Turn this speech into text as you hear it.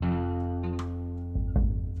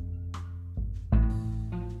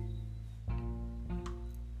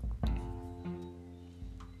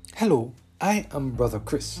Hello, I am Brother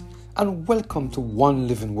Chris, and welcome to One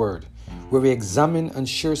Living Word, where we examine and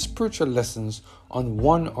share spiritual lessons on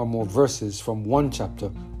one or more verses from one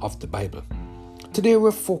chapter of the Bible. Today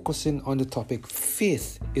we're focusing on the topic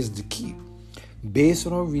Faith is the Key, based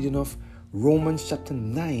on our reading of Romans chapter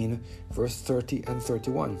 9, verse 30 and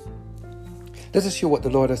 31. Let us hear what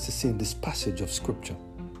the Lord has to say in this passage of Scripture.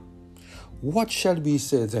 What shall we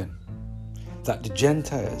say then? That the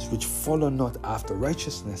Gentiles which follow not after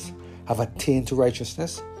righteousness have attained to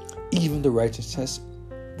righteousness, even the righteousness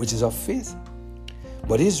which is of faith?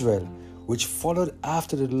 But Israel, which followed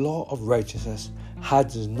after the law of righteousness,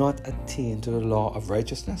 had not attained to the law of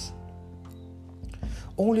righteousness.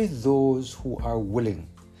 Only those who are willing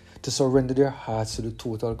to surrender their hearts to the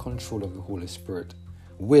total control of the Holy Spirit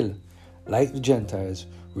will, like the Gentiles,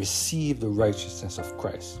 receive the righteousness of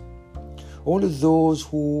Christ. Only those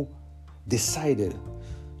who decided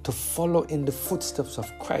to follow in the footsteps of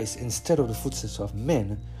Christ instead of the footsteps of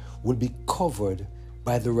men will be covered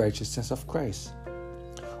by the righteousness of Christ.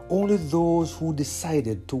 Only those who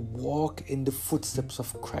decided to walk in the footsteps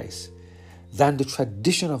of Christ than the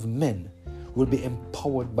tradition of men will be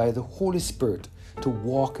empowered by the Holy Spirit to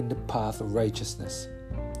walk in the path of righteousness.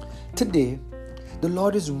 Today, the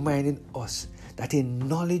Lord is reminding us that a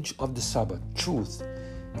knowledge of the Sabbath truth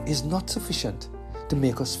is not sufficient to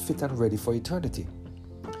make us fit and ready for eternity.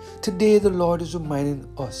 Today, the Lord is reminding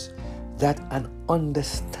us that an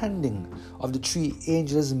understanding of the three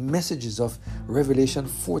angels' messages of Revelation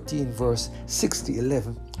 14, verse 6 to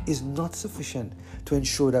 11 is not sufficient to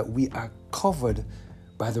ensure that we are covered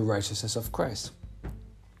by the righteousness of Christ.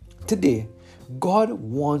 Today, God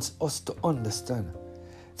wants us to understand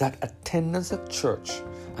that attendance at church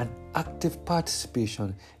and active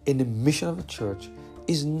participation in the mission of the church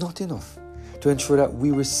is not enough to ensure that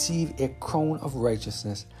we receive a crown of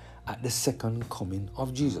righteousness at the second coming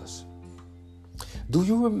of Jesus. Do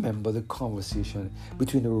you remember the conversation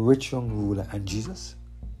between the rich young ruler and Jesus?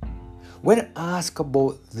 When asked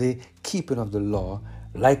about the keeping of the law,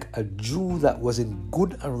 like a Jew that was in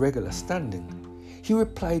good and regular standing, he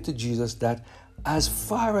replied to Jesus that as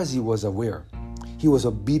far as he was aware, he was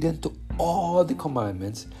obedient to all the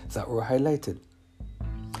commandments that were highlighted.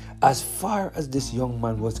 As far as this young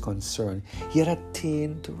man was concerned, he had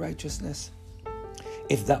attained to righteousness.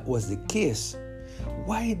 If that was the case,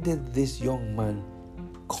 why did this young man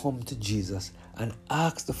come to Jesus and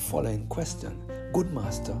ask the following question? Good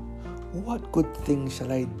master, what good thing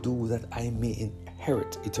shall I do that I may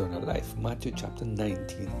inherit eternal life? Matthew chapter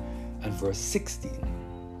 19 and verse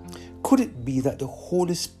 16. Could it be that the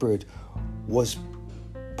Holy Spirit was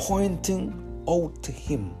pointing out to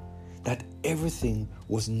him that everything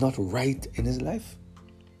was not right in his life?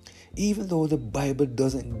 Even though the Bible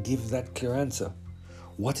doesn't give that clear answer,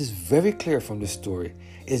 what is very clear from the story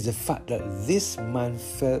is the fact that this man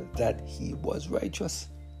felt that he was righteous.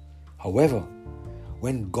 However,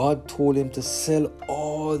 when God told him to sell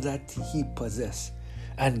all that he possessed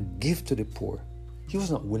and give to the poor, he was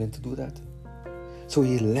not willing to do that. So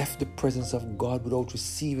he left the presence of God without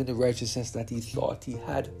receiving the righteousness that he thought he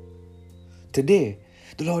had. Today,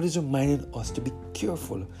 the Lord is reminding us to be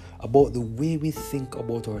careful about the way we think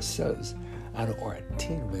about ourselves and our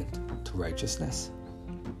attainment to righteousness.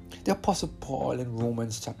 The Apostle Paul in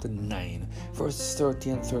Romans chapter 9, verses 30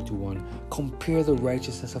 and 31 compare the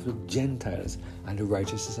righteousness of the Gentiles and the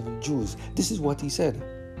righteousness of the Jews. This is what he said.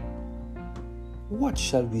 What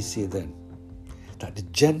shall we say then? That the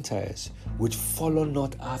Gentiles which follow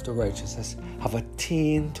not after righteousness have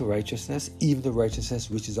attained to righteousness, even the righteousness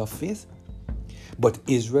which is of faith? But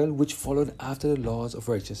Israel, which followed after the laws of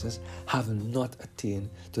righteousness, have not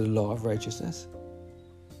attained to the law of righteousness.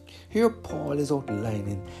 Here Paul is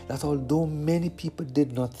outlining that although many people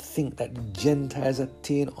did not think that the Gentiles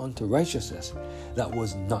attained unto righteousness, that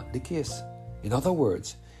was not the case. In other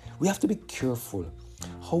words, we have to be careful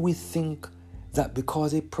how we think that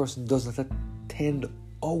because a person does not attend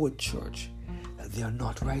our church, that they are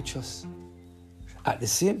not righteous. At the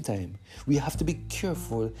same time, we have to be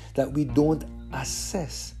careful that we don't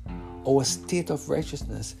assess our state of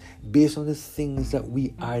righteousness based on the things that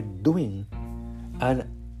we are doing and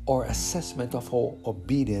our assessment of how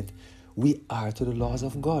obedient we are to the laws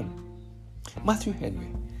of God. Matthew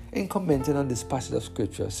Henry, in commenting on this passage of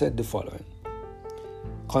Scripture, said the following: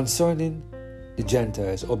 concerning the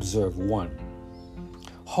Gentiles, observe 1.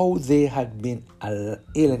 How they had been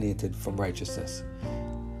alienated from righteousness.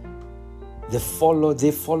 They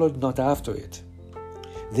followed not after it.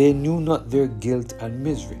 They knew not their guilt and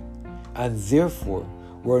misery, and therefore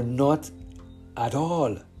were not at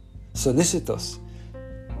all solicitous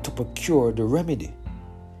to procure the remedy.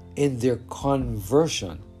 In their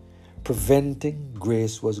conversion, preventing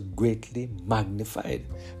grace was greatly magnified.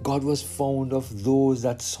 God was fond of those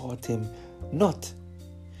that sought him not.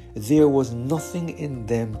 There was nothing in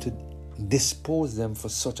them to dispose them for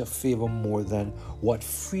such a favor more than what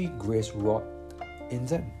free grace wrought in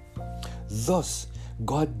them. Thus,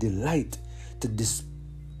 God delighted to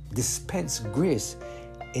dispense grace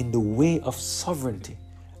in the way of sovereignty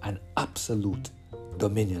and absolute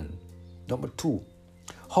dominion. Number 2,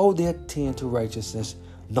 how they attain to righteousness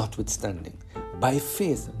notwithstanding. By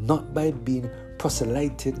faith, not by being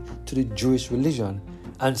proselyted to the Jewish religion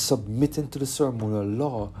and submitting to the ceremonial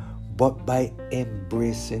law, but by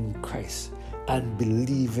embracing Christ and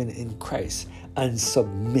believing in Christ and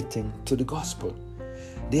submitting to the gospel.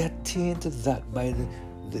 They attain to that by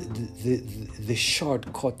the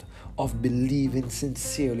shortcut of believing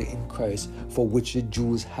sincerely in Christ, for which the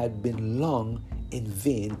Jews had been long in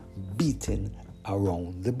vain beaten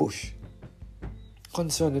around the bush.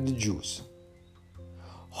 Concerning the Jews,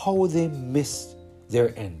 how they missed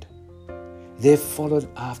their end. They followed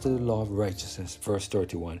after the law of righteousness, verse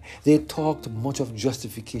 31. They talked much of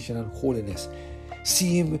justification and holiness,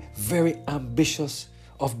 seemed very ambitious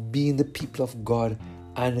of being the people of God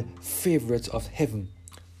and favorites of heaven,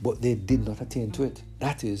 but they did not attain to it.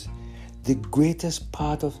 That is, the greatest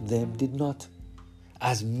part of them did not.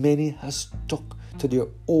 As many as stuck to their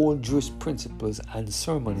old Jewish principles and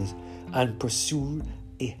ceremonies and pursued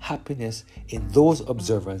a happiness in those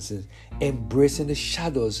observances, embracing the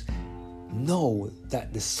shadows, now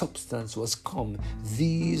that the substance was come,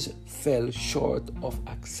 these fell short of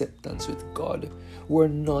acceptance with God, were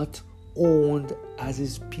not owned as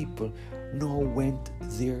his people, nor went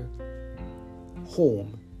their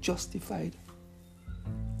home justified.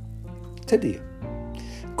 Today,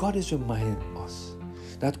 God is reminding us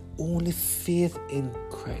that only faith in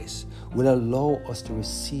Christ will allow us to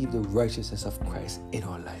receive the righteousness of Christ in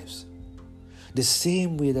our lives. The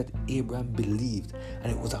same way that Abraham believed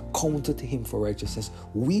and it was accounted to him for righteousness,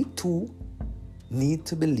 we too need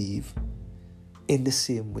to believe in the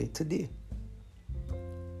same way today.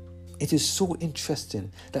 It is so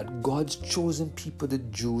interesting that God's chosen people, the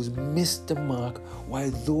Jews, missed the mark, while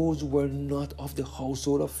those who were not of the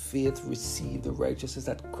household of faith received the righteousness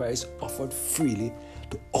that Christ offered freely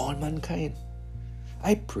to all mankind.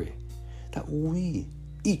 I pray that we,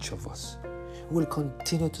 each of us, will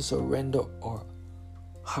continue to surrender our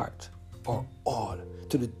heart, our all,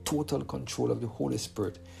 to the total control of the Holy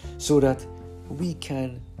Spirit, so that we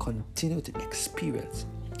can continue to experience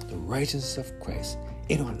the righteousness of Christ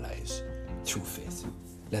in our lives through faith.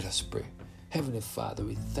 Let us pray. Heavenly Father,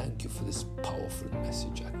 we thank you for this powerful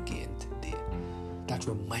message again today that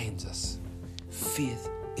reminds us faith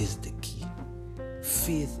is the key.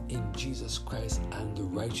 Faith in Jesus Christ and the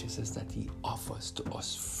righteousness that he offers to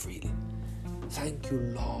us freely. Thank you,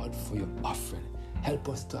 Lord, for your offering. Help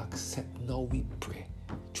us to accept now, we pray,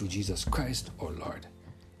 through Jesus Christ our Lord.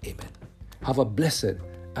 Amen. Have a blessed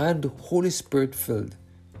and Holy Spirit-filled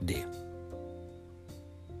day.